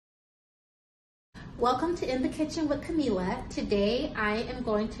Welcome to In the Kitchen with Kamilah. Today I am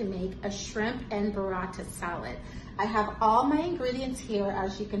going to make a shrimp and burrata salad. I have all my ingredients here.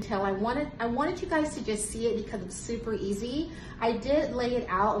 As you can tell, I wanted you guys to just see it because it's super easy. I did lay it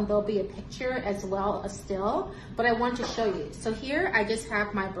out and there'll be a picture as well, a still, but I want to show you. So here I just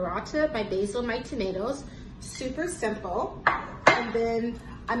have my burrata, my basil, my tomatoes, super simple. And then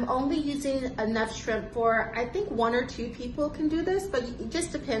I'm only using enough shrimp for, I think 1 or 2 people can do this, but it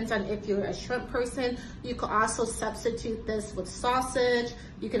just depends on if you're a shrimp person. You can also substitute this with sausage.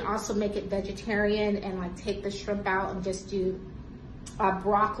 You can also make it vegetarian and like take the shrimp out and just do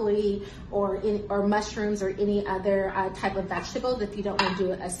broccoli or mushrooms or any other type of vegetables if you don't want to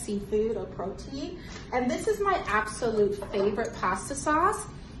do a seafood or protein. And this is my absolute favorite pasta sauce.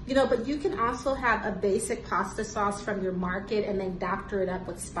 You know, but you can also have a basic pasta sauce from your market and then doctor it up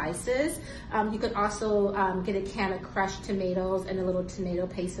with spices. You could also get a can of crushed tomatoes and a little tomato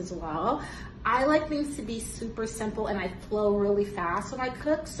paste as well. I like things to be super simple and I flow really fast when I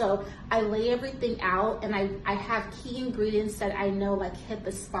cook. So I lay everything out and I have key ingredients that I know like hit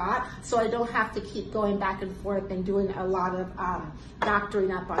the spot. So I don't have to keep going back and forth and doing a lot of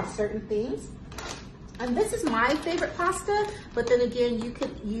doctoring up on certain things. And this is my favorite pasta, but then again, you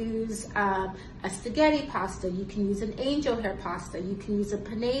could use a spaghetti pasta, you can use an angel hair pasta, you can use a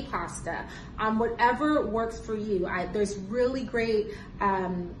penne pasta, whatever works for you. There's really great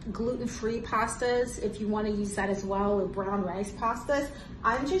gluten-free pastas if you want to use that as well, with brown rice pastas.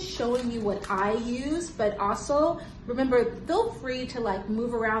 I'm just showing you what I use, but also remember, feel free to like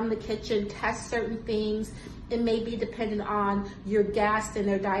move around the kitchen, test certain things. It may be dependent on your guest and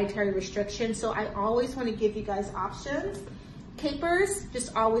their dietary restrictions. So I always want to give you guys options. Capers,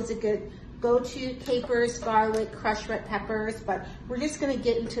 just always a good go-to. Capers, garlic, crushed red peppers, but we're just gonna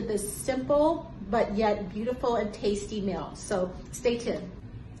get into this simple, but yet beautiful and tasty meal. So stay tuned.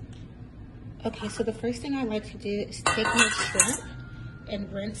 Okay, so the first thing I like to do is take my shrimp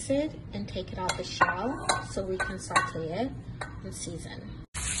and rinse it and take it out the shell so we can saute it and season.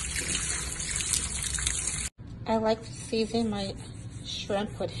 I like to season my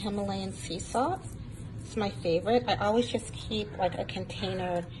shrimp with Himalayan sea salt. It's my favorite. I always just keep like a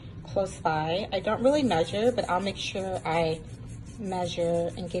container close by. I don't really measure, but I'll make sure I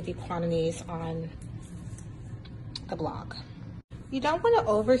measure and give you quantities on the blog. You don't want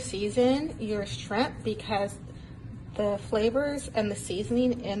to over season your shrimp because the flavors and the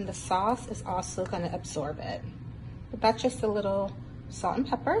seasoning in the sauce is also going to absorb it. But that's just a little salt and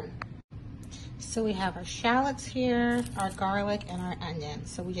pepper. So we have our shallots here, our garlic, and our onion.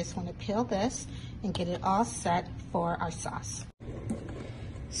 So we just want to peel this and get it all set for our sauce.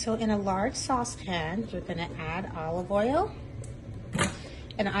 So in a large saucepan, you're going to add olive oil.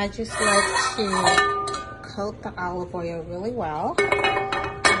 And I just like to coat the olive oil really well.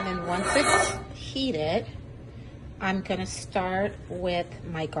 And then once it's heated, I'm going to start with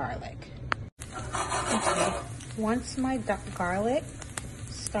my garlic. Okay. Once my garlic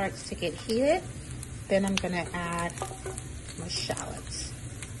starts to get heated, then I'm gonna add my shallots.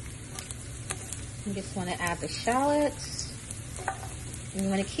 You just wanna add the shallots. And you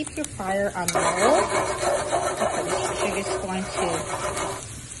wanna keep your fire on low because you're just going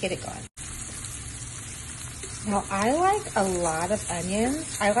to get it going. Now I like a lot of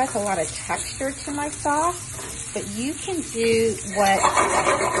onions. I like a lot of texture to my sauce, but you can do what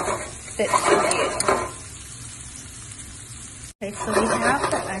fits for you. Okay, so we have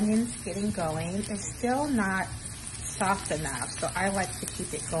the onions getting going. It's still not soft enough, so I like to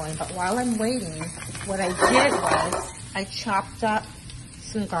keep it going. But while I'm waiting, what I did was I chopped up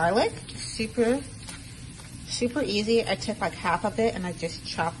some garlic, super easy. I took like half of it and I just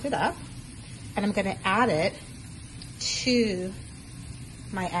chopped it up. And I'm gonna add it to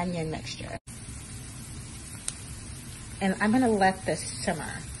my onion mixture. And I'm gonna let this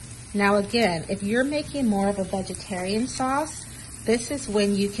simmer. Now again, if you're making more of a vegetarian sauce, this is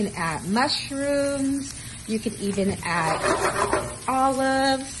when you can add mushrooms, you can even add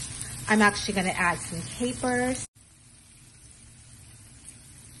olives. I'm actually gonna add some capers.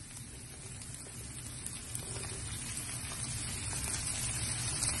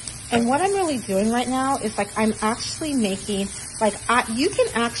 And what I'm really doing right now is like I'm actually making, like you can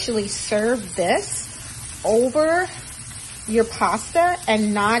actually serve this over your pasta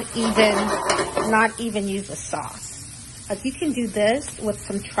and not even use a sauce. Like you can do this with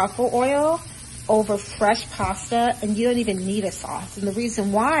some truffle oil over fresh pasta and you don't even need a sauce. And the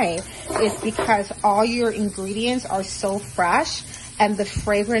reason why is because all your ingredients are so fresh and the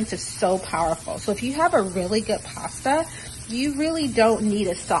fragrance is so powerful. So if you have a really good pasta, you really don't need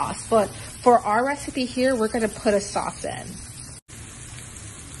a sauce. But for our recipe here, we're gonna put a sauce in.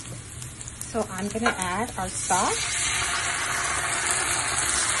 So I'm gonna add our sauce.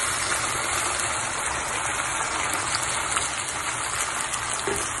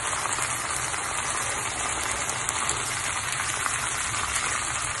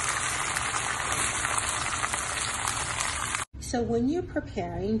 So when you're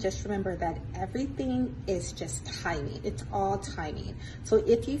preparing, just remember that everything is just timing. It's all timing. So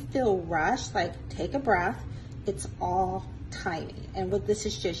if you feel rushed, like take a breath, it's all timing. And what this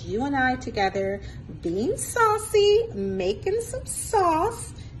is just you and I together being saucy, making some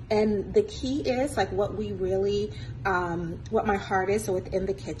sauce. And the key is like what we really, what my heart is within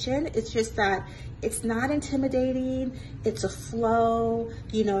the kitchen. It's just that it's not intimidating. It's a flow.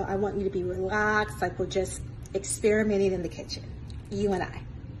 You know, I want you to be relaxed. Like we're just experimenting in the kitchen, you and I.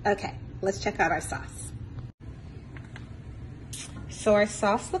 Okay, let's check out our sauce. So our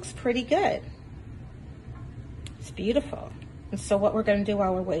sauce looks pretty good. It's beautiful. And so what we're gonna do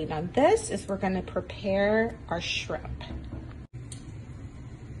while we're waiting on this is we're gonna prepare our shrimp.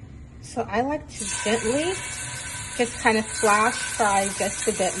 So I like to gently just kind of flash fry just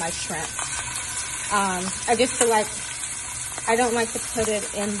a bit my shrimp. I just feel like, I don't like to put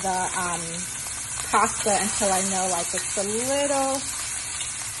it in the pasta until I know like it's a little,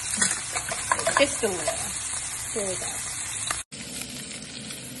 just a little. Here we go.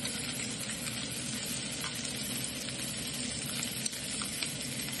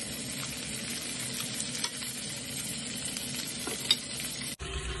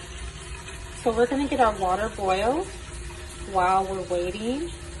 So we're gonna get our water boiled while we're waiting.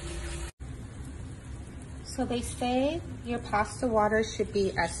 So they say your pasta water should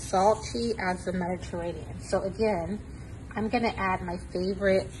be as salty as the Mediterranean. So again, I'm gonna add my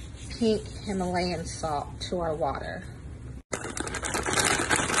favorite pink Himalayan salt to our water.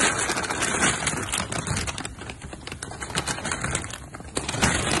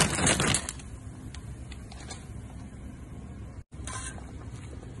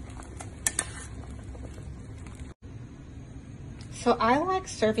 So I like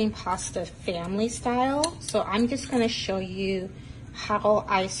serving pasta family style. So I'm just gonna show you how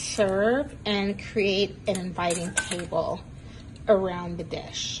I serve and create an inviting table around the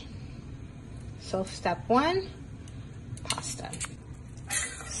dish. So step one, pasta.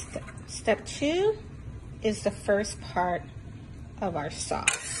 Step two is the first part of our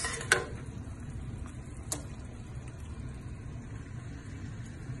sauce.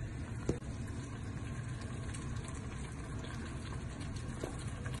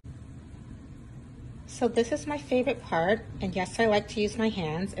 So this is my favorite part, and yes, I like to use my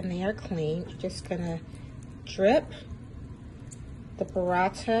hands, and they are clean. I'm just gonna drip the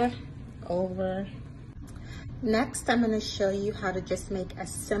burrata over. Next, I'm gonna show you how to just make a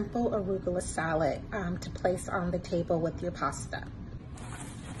simple arugula salad to place on the table with your pasta.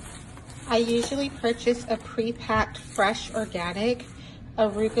 I usually purchase a pre-packed, fresh, organic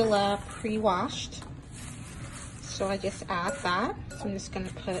arugula pre-washed. So I just add that. So I'm just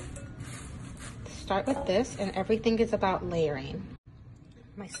gonna start with this, and everything is about layering.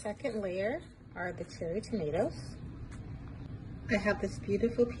 My second layer are the cherry tomatoes. I have this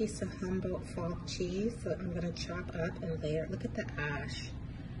beautiful piece of Humboldt Falk cheese that I'm gonna chop up and layer. Look at the ash,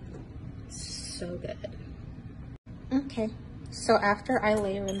 so good. Okay, so after I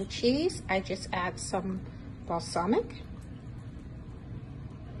layer in the cheese, I just add some balsamic.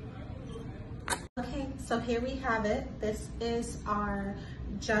 Okay, so here we have it. This is our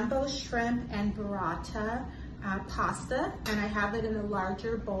jumbo shrimp and burrata pasta, and I have it in a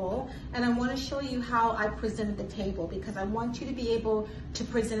larger bowl. And I want to show you how I presented the table, because I want you to be able to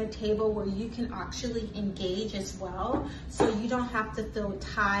present a table where you can actually engage as well, so you don't have to feel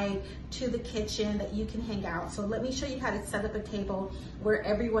tied to the kitchen, that you can hang out. So let me show you how to set up a table where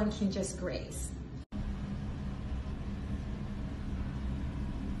everyone can just graze.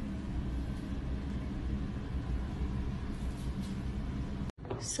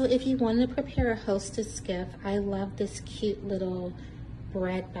 So if you want to prepare a hostess gift, I love this cute little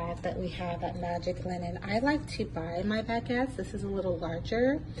bread bag that we have at Magic Linen. I like to buy my baguettes. This is a little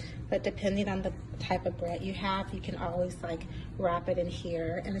larger, but depending on the type of bread you have, you can always like wrap it in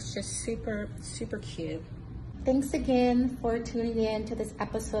here, and it's just super, super cute. Thanks again for tuning in to this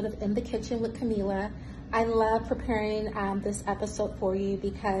episode of In the Kitchen with Kamilah. I love preparing this episode for you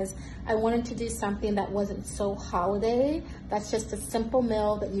because I wanted to do something that wasn't so holiday. That's just a simple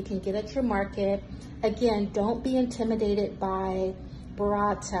meal that you can get at your market. Again, don't be intimidated by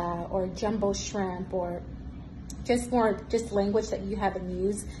burrata or jumbo shrimp or just language that you haven't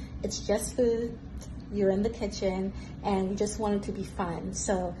used. It's just food. you're in the kitchen, and we just want it to be fun.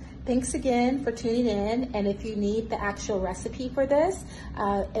 So thanks again for tuning in. And if you need the actual recipe for this,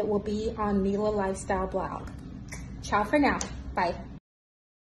 it will be on Mila Lifestyle blog. Ciao for now. Bye.